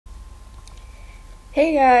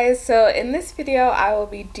Hey guys, so in this video I will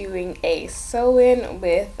be doing a sew-in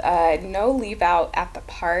with no leave out at the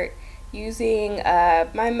part using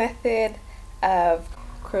my method of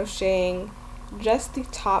crocheting just the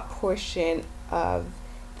top portion of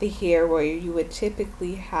the hair where you would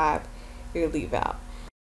typically have your leave out.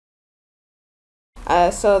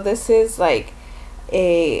 So this is like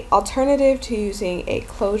a alternative to using a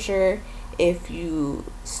closure if you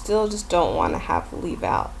still just don't want to have leave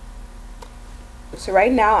out. So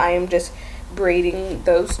right now I am just braiding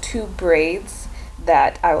those two braids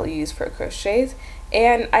that I will use for crochets,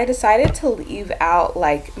 and I decided to leave out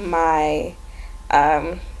like my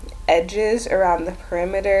edges around the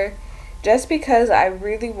perimeter just because I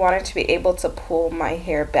really wanted to be able to pull my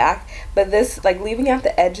hair back. But this, like, leaving out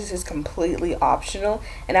the edges is completely optional,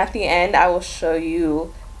 and at the end I will show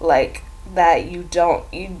you like that you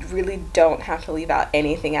really don't have to leave out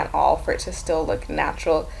anything at all for it to still look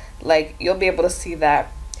natural. Like, you'll be able to see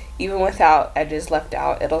that even without edges left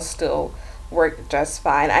out, it'll still work just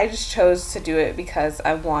fine. I just chose to do it because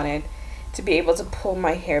I wanted to be able to pull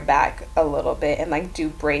my hair back a little bit and like do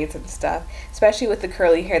braids and stuff, especially with the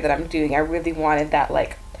curly hair that I'm doing. I really wanted that,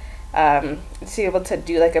 like, to be able to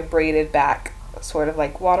do like a braided back, sort of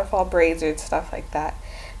like waterfall braids or stuff like that.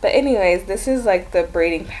 But anyways, this is like the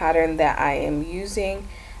braiding pattern that I am using.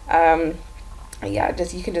 Yeah,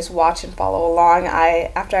 you can just watch and follow along.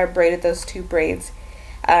 After I braided those two braids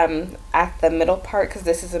at the middle part, because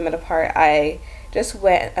this is the middle part, I just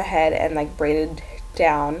went ahead and like braided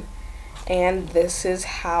down, and this is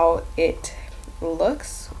how it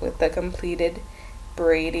looks with the completed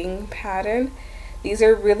braiding pattern. These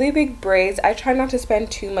are really big braids. I try not to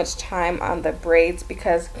spend too much time on the braids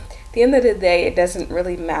because at the end of the day it doesn't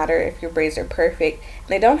really matter if your braids are perfect, and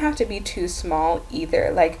they don't have to be too small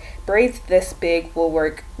either. Like, braids this big will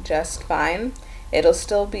work just fine. It'll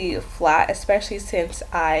still be flat, especially since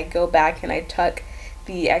I go back and I tuck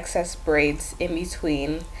the excess braids in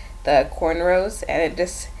between the cornrows, and it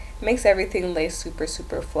just makes everything lay super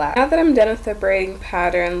flat. Now that I'm done with the braiding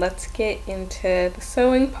pattern, let's get into the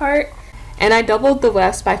sewing part. And I doubled the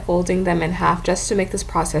wefts by folding them in half just to make this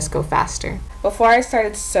process go faster. Before I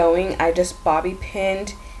started sewing, I just bobby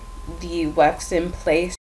pinned the wefts in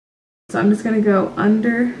place. So I'm just going to go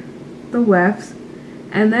under the wefts,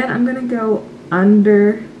 and then I'm going to go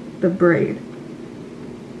under the braid.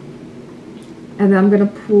 And then I'm going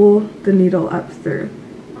to pull the needle up through.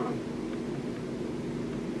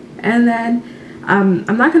 And then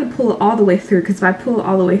I'm not going to pull it all the way through, because if I pull it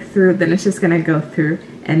all the way through, then it's just going to go through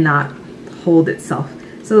and not hold itself.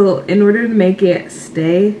 So in order to make it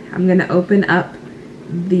stay, I'm going to open up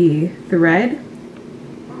the thread,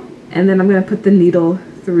 and then I'm going to put the needle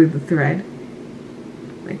through the thread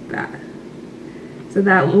like that, so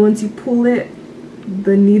that once you pull it,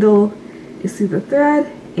 the needle is through the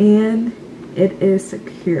thread and it is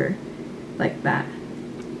secure like that.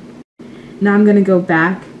 Now I'm going to go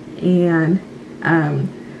back and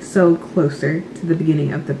sew closer to the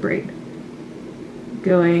beginning of the braid,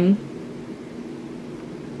 going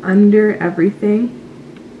under everything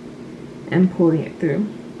and pulling it through.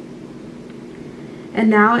 And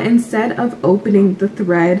now, instead of opening the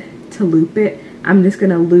thread to loop it, I'm just going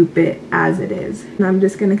to loop it as it is. And I'm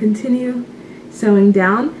just going to continue sewing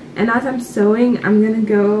down, and as I'm sewing, I'm going to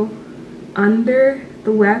go under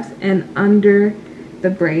the wefts and under the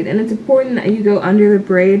braid. And it's important that you go under the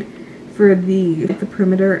braid for the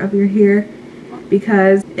perimeter of your hair,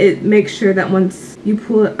 because it makes sure that once you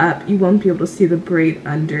pull it up, you won't be able to see the braid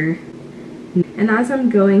under. And as I'm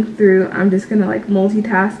going through, I'm just gonna like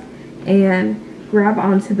multitask and grab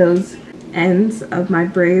onto those ends of my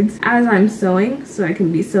braids as I'm sewing, so I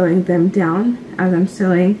can be sewing them down as I'm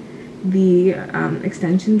sewing the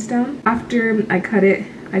extensions down. After I cut it,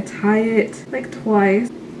 I tie it like twice,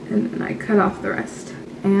 and then I cut off the rest.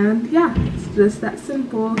 And yeah, it's just that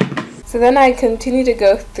simple. So then I continue to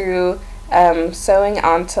go through sewing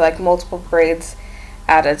onto like multiple braids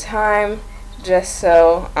at a time, just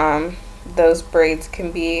so those braids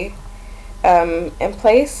can be in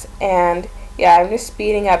place. And yeah, I'm just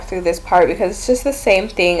speeding up through this part because it's just the same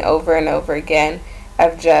thing over and over again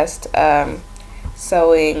of just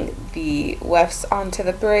sewing the wefts onto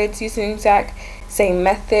the braids using the exact same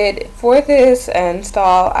method. For this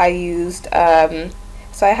install, I used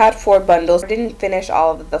so I had 4 bundles. I didn't finish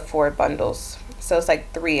all of the 4 bundles, so it's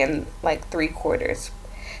like 3 and like 3/4.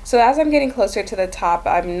 So as I'm getting closer to the top,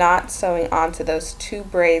 I'm not sewing onto those 2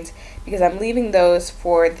 braids because I'm leaving those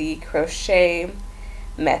for the crochet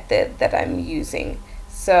method that I'm using.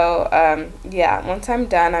 So yeah, once I'm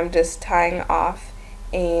done, I'm just tying off,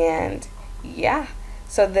 and yeah,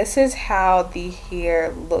 so this is how the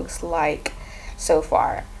hair looks like. so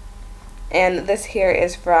far. And this hair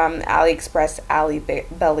is from AliExpress Ali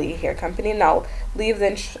Belly Hair Company, and I'll leave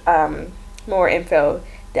the more info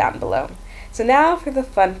down below. So now for the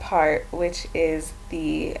fun part, which is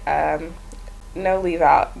the no leave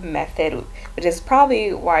out method, which is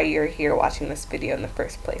probably why you're here watching this video in the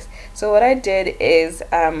first place. So what I did is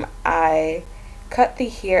I cut the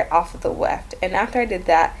hair off of the weft, and after I did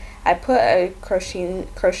that, I put a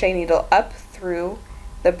crochet needle up through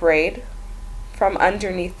the braid from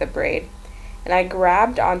underneath the braid, and I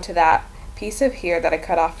grabbed onto that piece of hair that I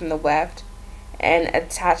cut off from the weft and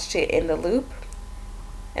attached it in the loop,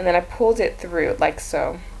 and then I pulled it through like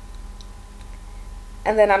so.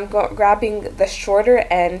 And then I'm grabbing the shorter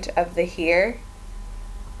end of the hair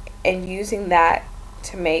and using that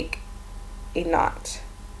to make a knot.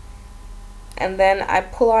 And then I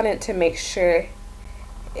pull on it to make sure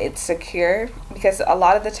it's secure, because a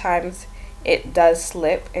lot of the times it does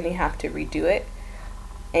slip and you have to redo it,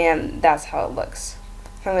 and that's how it looks.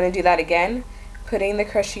 I'm going to do that again, putting the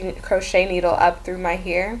crochet needle up through my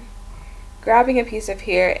hair, grabbing a piece of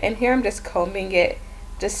hair, and here I'm just combing it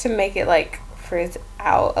just to make it like frizz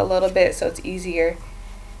out a little bit so it's easier,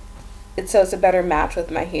 so it's a better match with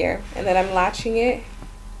my hair. And then I'm latching it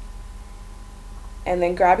and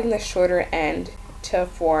then grabbing the shorter end to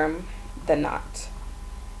form the knot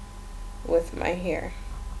with my hair.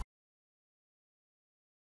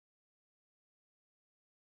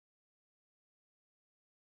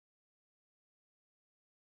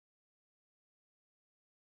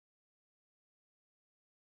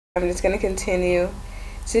 I'm just going to continue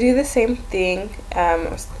to do the same thing,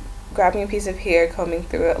 grabbing a piece of hair, combing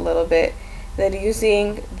through it a little bit, then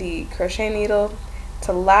using the crochet needle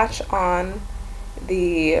to latch on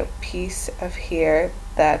the piece of hair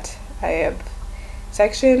that I have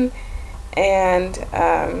sectioned, and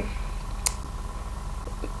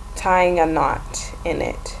tying a knot in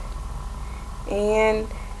it. And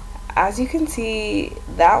as you can see,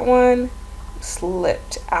 that one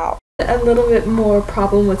slipped out. A little bit more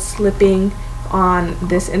problem with slipping on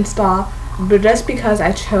this install, but just because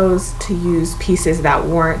I chose to use pieces that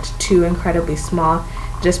weren't too incredibly small,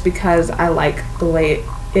 just because I like the way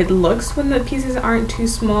it looks when the pieces aren't too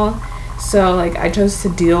small. So like I chose to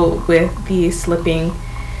deal with the slipping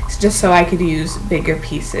just so I could use bigger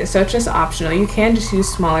pieces. So it's just optional. You can just use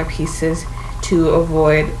smaller pieces to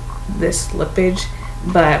avoid this slippage,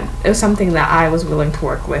 but it was something that I was willing to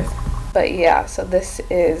work with. But yeah, so this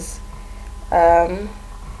is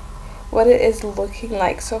what it is looking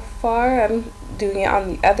like so far. I'm doing it on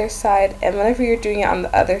the other side, and whenever you're doing it on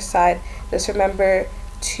the other side, just remember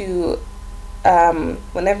to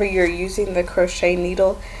whenever you're using the crochet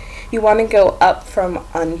needle, you want to go up from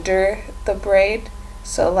under the braid.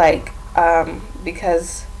 So like like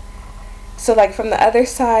from the other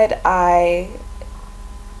side, I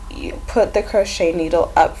put the crochet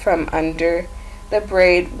needle up from under the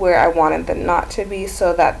braid where I wanted the knot to be,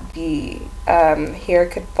 so that the hair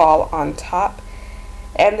could fall on top.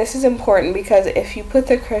 And this is important because if you put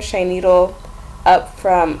the crochet needle up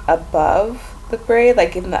from above the braid,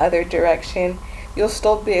 like in the other direction, you'll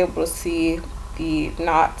still be able to see the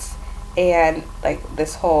knots, and like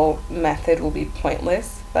this whole method will be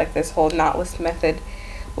pointless. Like this whole knotless method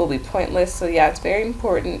will be pointless. So yeah, it's very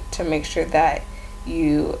important to make sure that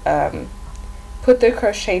you put the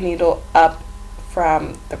crochet needle up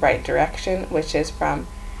from the right direction, which is from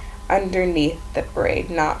underneath the braid,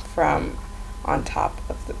 not from on top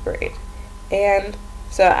of the braid. And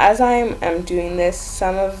so as I'm doing this,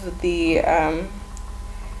 some of the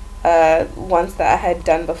ones that I had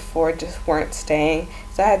done before just weren't staying,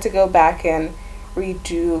 so I had to go back and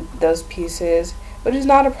redo those pieces, which is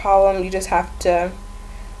not a problem. You just have to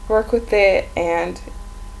work with it, and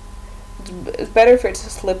it's better for it to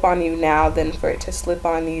slip on you now than for it to slip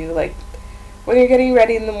on you like when you're getting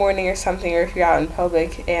ready in the morning or something, or if you're out in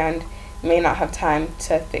public and may not have time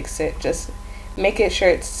to fix it. Just make it sure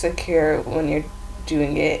it's secure when you're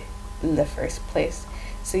doing it in the first place.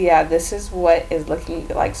 So yeah, this is what is looking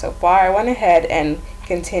like so far. I went ahead and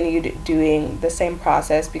continued doing the same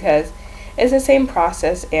process because it's the same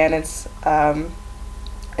process, and it's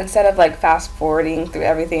instead of like fast forwarding through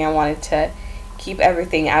everything, I wanted to keep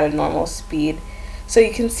everything at a normal speed so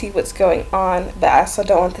you can see what's going on, but I also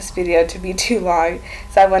don't want this video to be too long,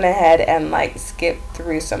 so I went ahead and like skipped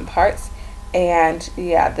through some parts. And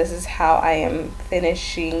yeah, this is how I am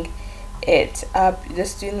finishing it up,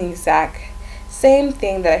 just doing the exact same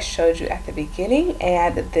thing that I showed you at the beginning,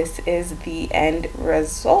 and this is the end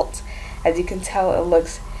result. As you can tell, it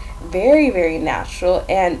looks very natural.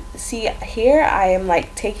 And see, here I am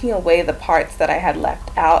like taking away the parts that I had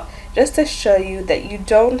left out just to show you that you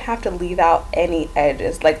don't have to leave out any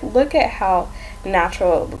edges. Like, look at how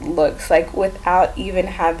natural it looks, like without even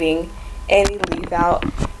having any leave out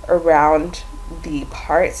around the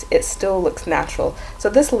parts. It still looks natural. So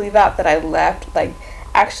this leave out that I left, like,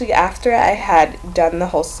 actually after I had done the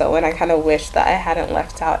whole sewing, I kind of wish that I hadn't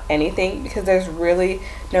left out anything, because there's really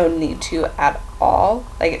no need to at all.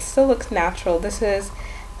 Like, it still looks natural. This is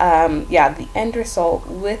yeah, the end result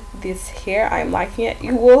with this hair. I'm liking it.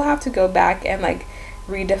 You will have to go back and like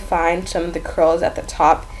redefine some of the curls at the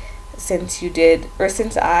top since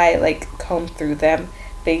I like combed through them.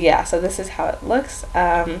 But yeah, so this is how it looks.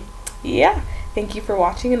 Yeah, thank you for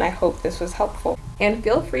watching, and I hope this was helpful. And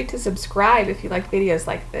feel free to subscribe if you like videos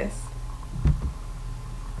like this.